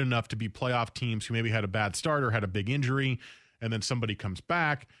be good enough to be playoff teams who maybe had a bad start or had a big injury, and then somebody comes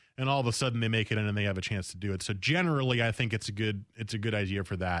back, and all of a sudden they make it in and they have a chance to do it. So generally, I think it's a good idea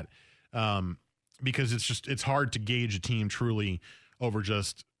for that. because it's hard to gauge a team truly over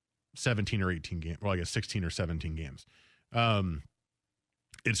just 17 or 18 games. Well, I guess 16 or 17 games.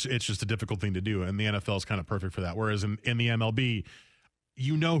 It's just a difficult thing to do, and the NFL is kind of perfect for that. Whereas in the MLB,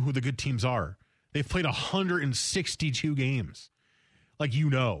 you know who the good teams are. They've played 162 games. Like, you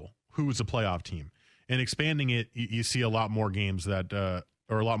know who is a playoff team. And expanding it, you see a lot more games that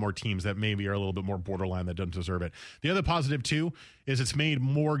or a lot more teams that maybe are a little bit more borderline that don't deserve it. The other positive, too, is it's made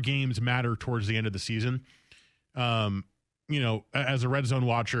more games matter towards the end of the season. As a red zone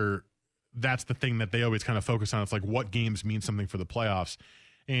watcher, that's the thing that they always kind of focus on. It's like, what games mean something for the playoffs?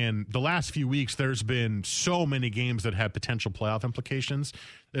 And the last few weeks, there's been so many games that have potential playoff implications.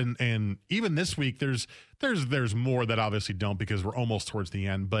 And even this week, there's more that obviously don't, because we're almost towards the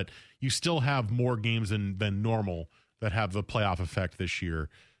end. But you still have more games than normal that have the playoff effect this year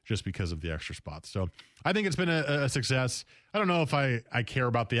just because of the extra spots. So I think it's been a success. I don't know if I care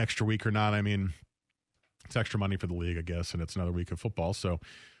about the extra week or not. I mean, it's extra money for the league, I guess, and it's another week of football. So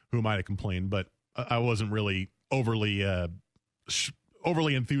who am I to complain? But I wasn't really overly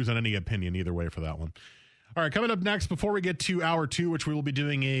enthused on any opinion either way for that one. All right, coming up next, before we get to hour 2, which we will be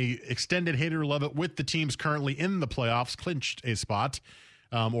doing a extended Hater Love It with the teams currently in the playoffs, clinched a spot,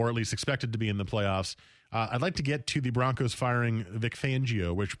 or at least expected to be in the playoffs. I'd like to get to the Broncos firing Vic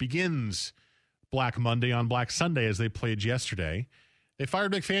Fangio, which begins Black Monday on Black Sunday as they played yesterday. They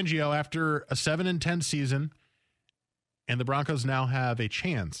fired Vic Fangio after a 7-10 season, and the Broncos now have a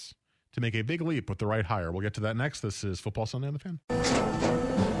chance to make a big leap with the right hire. We'll get to that next. This is Football Sunday on the Fan.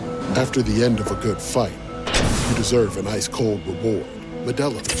 After the end of a good fight, you deserve an ice-cold reward.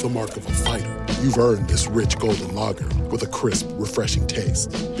 Modelo is the mark of a fighter. You've earned this rich golden lager with a crisp, refreshing taste.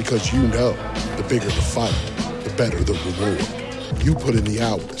 Because you know, the bigger the fight, the better the reward. You put in the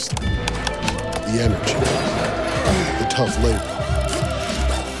hours, the energy, the tough labor.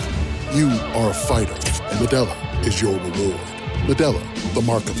 You are a fighter, and Modelo is your reward. Modelo, the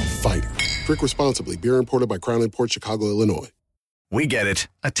mark of a fighter. Drink responsibly. Beer imported by Crown Imports, Chicago, Illinois. We get it.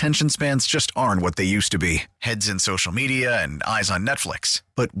 Attention spans just aren't what they used to be. Heads in social media and eyes on Netflix.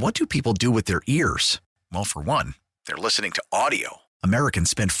 But what do people do with their ears? Well, for one, they're listening to audio. Americans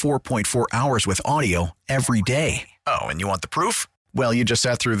spend 4.4 hours with audio every day. Oh, and you want the proof? Well, you just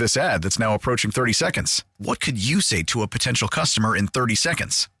sat through this ad that's now approaching 30 seconds. What could you say to a potential customer in 30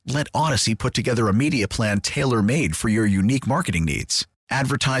 seconds? Let Odyssey put together a media plan tailor-made for your unique marketing needs.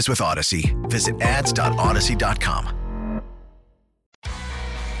 Advertise with Odyssey. Visit ads.odyssey.com.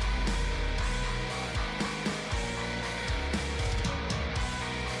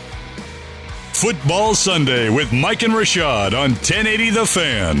 Football Sunday with Mike and Rashad on 1080 The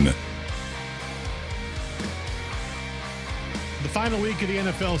Fan. The final week of the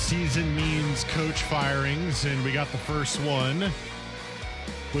NFL season means coach firings, and we got the first one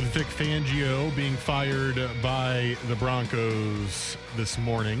with Vic Fangio being fired by the Broncos this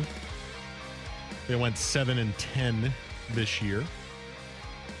morning. They went 7-10 this year,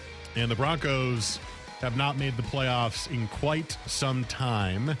 and the Broncos have not made the playoffs in quite some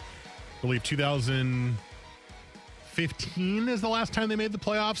time. I believe 2015 is the last time they made the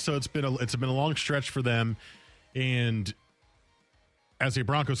playoffs, so it's been a long stretch for them. And as a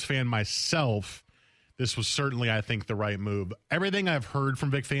Broncos fan myself, this was certainly, I think, the right move. Everything I've heard from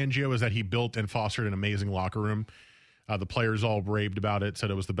Vic Fangio is that he built and fostered an amazing locker room. The players all raved about it,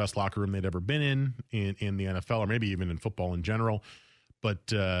 said it was the best locker room they'd ever been in the NFL, or maybe even in football in general. But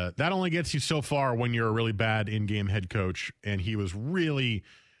that only gets you so far when you're a really bad in-game head coach, and he was really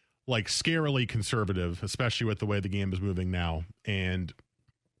scarily conservative, especially with the way the game is moving now, and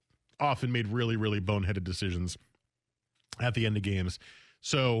often made really, really boneheaded decisions at the end of games.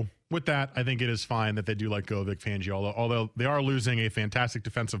 So with that, I think it is fine that they do let go of Vic Fangio, although they are losing a fantastic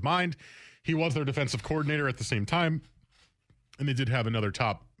defensive mind. He was their defensive coordinator at the same time, and they did have another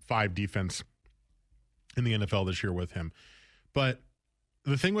top 5 defense in the NFL this year with him. But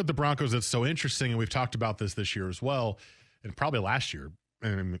the thing with the Broncos that's so interesting, and we've talked about this year as well, and probably last year,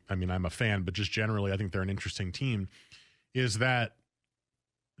 and I mean, I'm a fan, but just generally, I think they're an interesting team, is that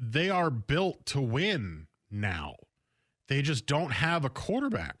they are built to win now. They just don't have a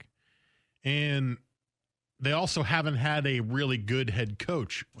quarterback. And they also haven't had a really good head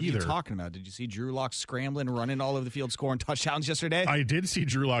coach either. What are you talking about? Did you see Drew Lock scrambling, running all over the field, scoring touchdowns yesterday? I did see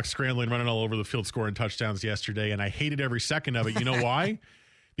Drew Lock scrambling, running all over the field, scoring touchdowns yesterday, and I hated every second of it. You know why?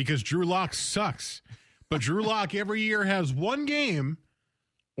 Because Drew Lock sucks. But Drew Lock every year has one game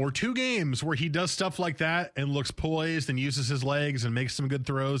or 2 games where he does stuff like that and looks poised and uses his legs and makes some good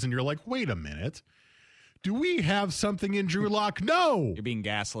throws, and you're like, wait a minute. Do we have something in Drew Lock? No. You're being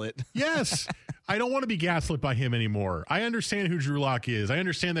gaslit. Yes. I don't want to be gaslit by him anymore. I understand who Drew Lock is. I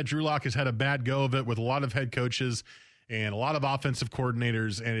understand that Drew Lock has had a bad go of it with a lot of head coaches and a lot of offensive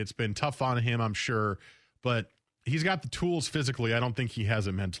coordinators, and it's been tough on him, I'm sure. But he's got the tools physically. I don't think he has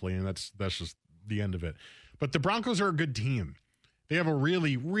it mentally, and that's just the end of it. But the Broncos are a good team. They have a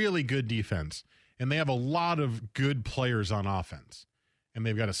really, really good defense, and they have a lot of good players on offense. And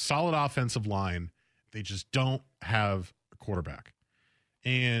they've got a solid offensive line. They just don't have a quarterback.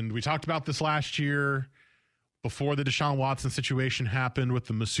 And we talked about this last year before the Deshaun Watson situation happened with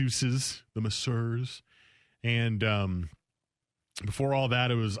the masseurs. And before all that,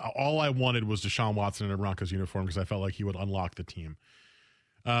 it was all I wanted was Deshaun Watson in a Broncos uniform because I felt like he would unlock the team.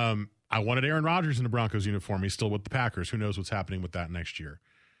 I wanted Aaron Rodgers in a Broncos uniform. He's still with the Packers. Who knows what's happening with that next year?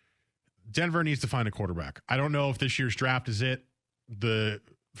 Denver needs to find a quarterback. I don't know if this year's draft is it.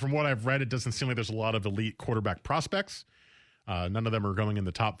 From what I've read, it doesn't seem like there's a lot of elite quarterback prospects. None of them are going in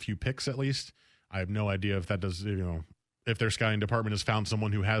the top few picks, at least. I have no idea if that does, if their scouting department has found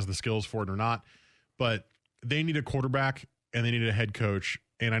someone who has the skills for it or not. But they need a quarterback and they need a head coach.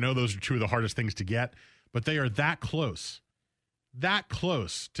 And I know those are two of the hardest things to get, but they are that close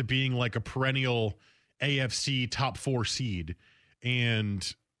to being like a perennial AFC top 4 seed.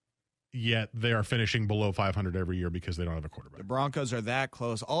 And yet they are finishing below 500 every year because they don't have a quarterback. The Broncos are that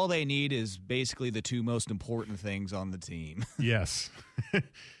close. All they need is basically the two most important things on the team. Yes.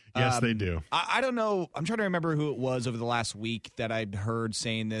 Yes, they do. I don't know. I'm trying to remember who it was over the last week that I'd heard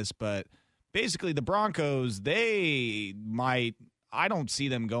saying this, but basically the Broncos, I don't see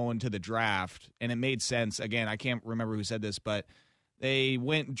them going to the draft, and it made sense. Again, I can't remember who said this, but they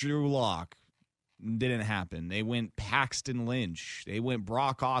went Drew Lock. Didn't happen. They went Paxton Lynch. They went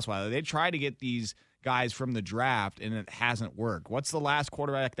Brock Osweiler. They tried to get these guys from the draft, and it hasn't worked. What's the last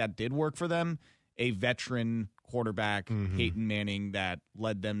quarterback that did work for them? A veteran quarterback, Peyton Manning, that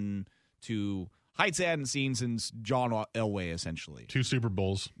led them to heights they hadn't seen since John Elway, essentially. 2 Super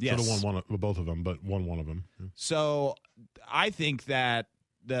Bowls. Yes. Should have won both of them, but won one of them. Yeah. So I think that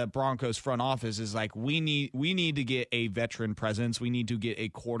the Broncos front office is like, we need to get a veteran presence. We need to get a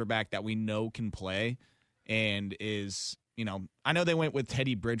quarterback that we know can play and is, I know they went with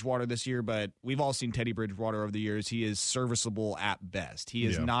Teddy Bridgewater this year, but we've all seen Teddy Bridgewater over the years. He is serviceable at best. He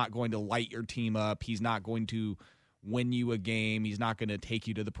is not going to light your team up. He's not going to win you a game. He's not going to take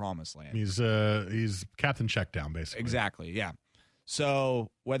you to the promised land. He's Captain Checkdown, basically. Exactly, yeah. So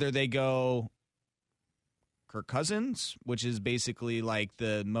whether they go Kirk Cousins, which is basically like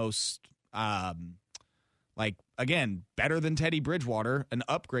the most, again, better than Teddy Bridgewater, an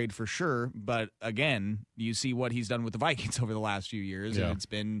upgrade for sure. But again, you see what he's done with the Vikings over the last few years, and it's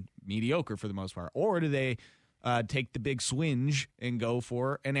been mediocre for the most part. Or do they take the big swinge and go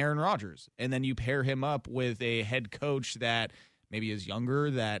for an Aaron Rodgers? And then you pair him up with a head coach that maybe is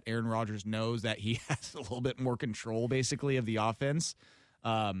younger, that Aaron Rodgers knows that he has a little bit more control, basically, of the offense.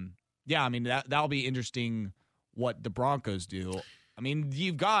 Yeah, I mean, that'll be interesting what the Broncos do. I mean,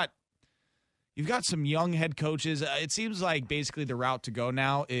 you've got some young head coaches. It seems like basically the route to go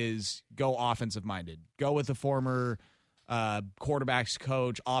now is go offensive minded. Go with the former quarterbacks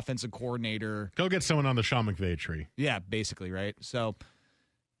coach, offensive coordinator. Go get someone on the Sean McVay tree. Yeah, basically, right? So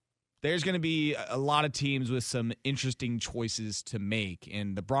there's going to be a lot of teams with some interesting choices to make.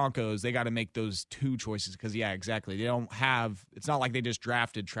 And the Broncos, they got to make those 2 choices because, yeah, exactly. They don't have – it's not like they just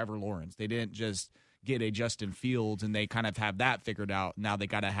drafted Trevor Lawrence. They didn't just get a Justin Fields and they kind of have that figured out. Now they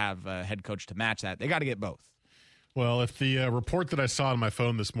got to have a head coach to match that. They got to get both. Well, if the report that I saw on my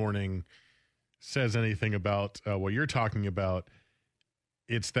phone this morning says anything about what you're talking about,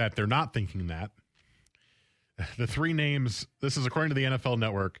 it's that they're not thinking that. The 3 names – this is according to the NFL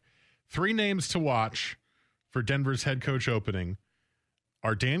Network – 3 names to watch for Denver's head coach opening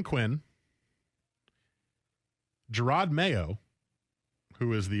are Dan Quinn, Gerard Mayo,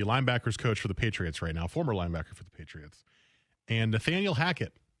 who is the linebackers coach for the Patriots right now, former linebacker for the Patriots, and Nathaniel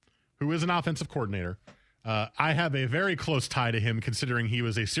Hackett, who is an offensive coordinator. I have a very close tie to him considering he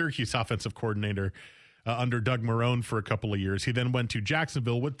was a Syracuse offensive coordinator under Doug Marrone for a couple of years. He then went to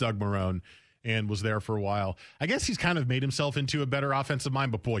Jacksonville with Doug Marrone and was there for a while. I guess he's kind of made himself into a better offensive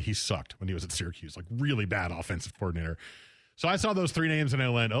mind, but boy, he sucked when he was at Syracuse, like really bad offensive coordinator. So I saw those 3 names and I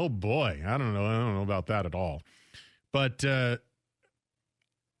went, oh boy, I don't know about that at all. But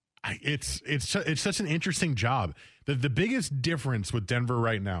it's such an interesting job. The biggest difference with Denver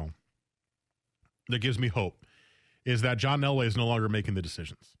right now that gives me hope is that John Elway is no longer making the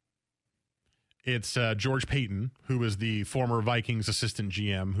decisions. It's George Payton, who is the former Vikings assistant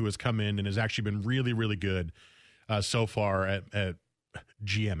GM, who has come in and has actually been really, really good so far at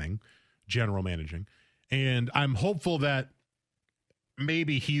GMing, general managing. And I'm hopeful that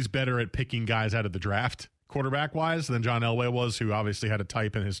maybe he's better at picking guys out of the draft quarterback-wise than John Elway was, who obviously had a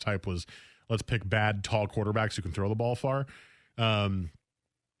type, and his type was, let's pick bad, tall quarterbacks who can throw the ball far.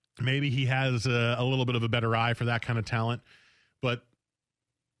 Maybe he has a little bit of a better eye for that kind of talent. But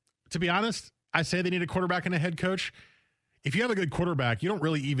to be honest, I say they need a quarterback and a head coach. If you have a good quarterback, you don't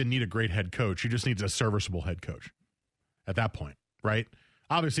really even need a great head coach. You just need a serviceable head coach at that point, right?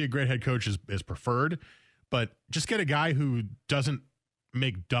 Obviously, a great head coach is preferred, but just get a guy who doesn't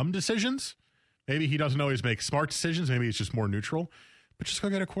make dumb decisions. Maybe he doesn't always make smart decisions. Maybe it's just more neutral. But just go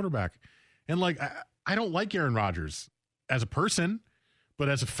get a quarterback. And, like, I don't like Aaron Rodgers as a person, but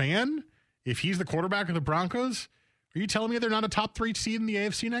as a fan, if he's the quarterback of the Broncos, are you telling me they're not a top 3 seed in the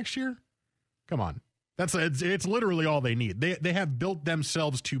AFC next year? Come on. It's literally all they need. They have built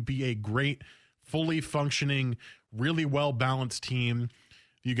themselves to be a great, fully functioning, really well-balanced team.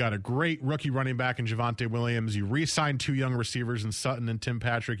 You got a great rookie running back in Javonte Williams. You re-signed 2 young receivers in Sutton and Tim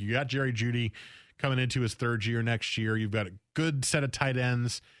Patrick. You got Jerry Jeudy coming into his 3rd year next year. You've got a good set of tight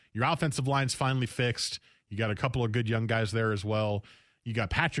ends. Your offensive line's finally fixed. You got a couple of good young guys there as well. You got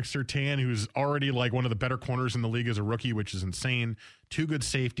Patrick Surtain, who's already like one of the better corners in the league as a rookie, which is insane. 2 good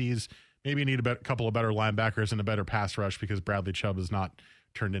safeties. Maybe you need a couple of better linebackers and a better pass rush because Bradley Chubb has not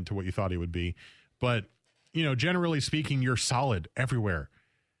turned into what you thought he would be. But, generally speaking, you're solid everywhere.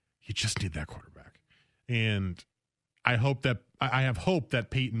 You just need that quarterback. And I have hope that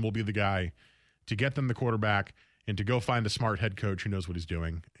Peyton will be the guy to get them the quarterback and to go find a smart head coach who knows what he's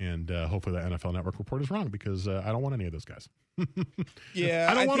doing. And hopefully the NFL Network report is wrong because I don't want any of those guys.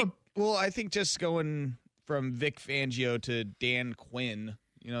 Yeah, I think just going from Vic Fangio to Dan Quinn,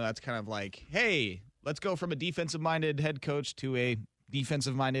 that's kind of like, hey, let's go from a defensive-minded head coach to a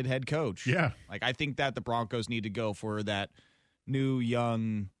defensive-minded head coach. Yeah. Like, I think that the Broncos need to go for that new,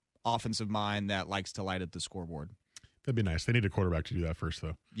 young offensive mind that likes to light up the scoreboard. That'd be nice. They need a quarterback to do that first,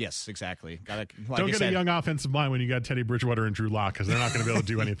 though. Yes, exactly. Don't get a young offensive mind when you got Teddy Bridgewater and Drew Lock because they're not going to be able to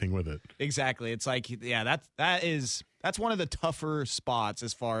do anything with it. Exactly. It's like, yeah, that's one of the tougher spots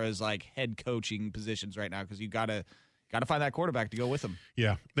as far as like head coaching positions right now because you got to find that quarterback to go with him.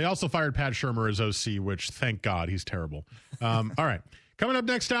 Yeah. They also fired Pat Shurmur as OC, which thank God he's terrible. All right. Coming up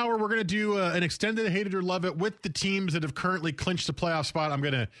next hour, we're going to do an extended Hate It or Love It with the teams that have currently clinched the playoff spot. I'm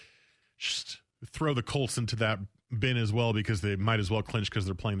going to just throw the Colts into that bin as well because they might as well clinch because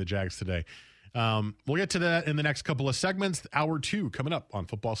they're playing the Jags today. We'll get to that in the next couple of segments. Hour 2 coming up on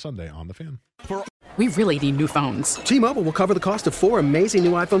Football Sunday on The Fan. We really need new phones. T-Mobile will cover the cost of 4 amazing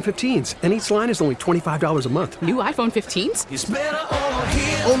new iPhone 15s, and each line is only $25 a month. New iPhone 15s? It's better over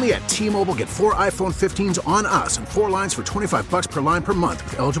here. Only at T-Mobile, get 4 iPhone 15s on us and 4 lines for $25 per line per month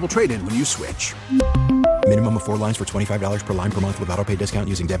with eligible trade-in when you switch. Minimum of 4 lines for $25 per line per month with autopay discount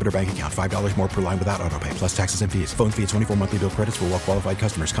using debit or bank account. $5 more per line without autopay, plus taxes and fees. Phone fee at 24 monthly bill credits for well-qualified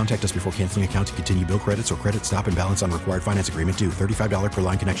customers. Contact us before canceling account to continue bill credits or credit stop and balance on required finance agreement due. $35 per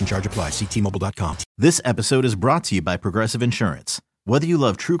line connection charge applies. See T-Mobile.com. This episode is brought to you by Progressive Insurance. Whether you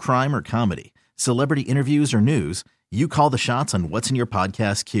love true crime or comedy, celebrity interviews or news, you call the shots on what's in your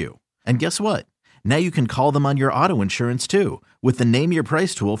podcast queue. And guess what? Now you can call them on your auto insurance too with the Name Your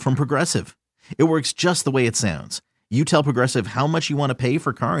Price tool from Progressive. It works just the way it sounds. You tell Progressive how much you want to pay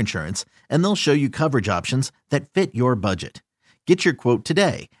for car insurance, and they'll show you coverage options that fit your budget. Get your quote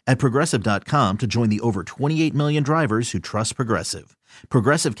today at Progressive.com to join the over 28 million drivers who trust Progressive.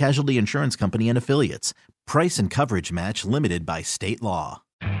 Progressive Casualty Insurance Company and Affiliates. Price and coverage match limited by state law.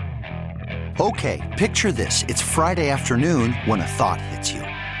 Okay, picture this. It's Friday afternoon when a thought hits you.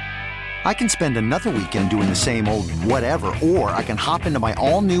 I can spend another weekend doing the same old whatever, or I can hop into my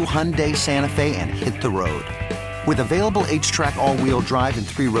all-new Hyundai Santa Fe and hit the road. With available H-Track all-wheel drive and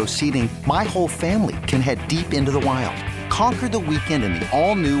 3-row seating, my whole family can head deep into the wild. Conquer the weekend in the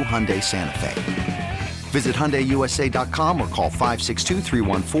all-new Hyundai Santa Fe. Visit HyundaiUSA.com or call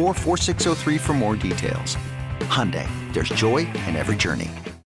 562-314-4603 for more details. Hyundai, there's joy in every journey.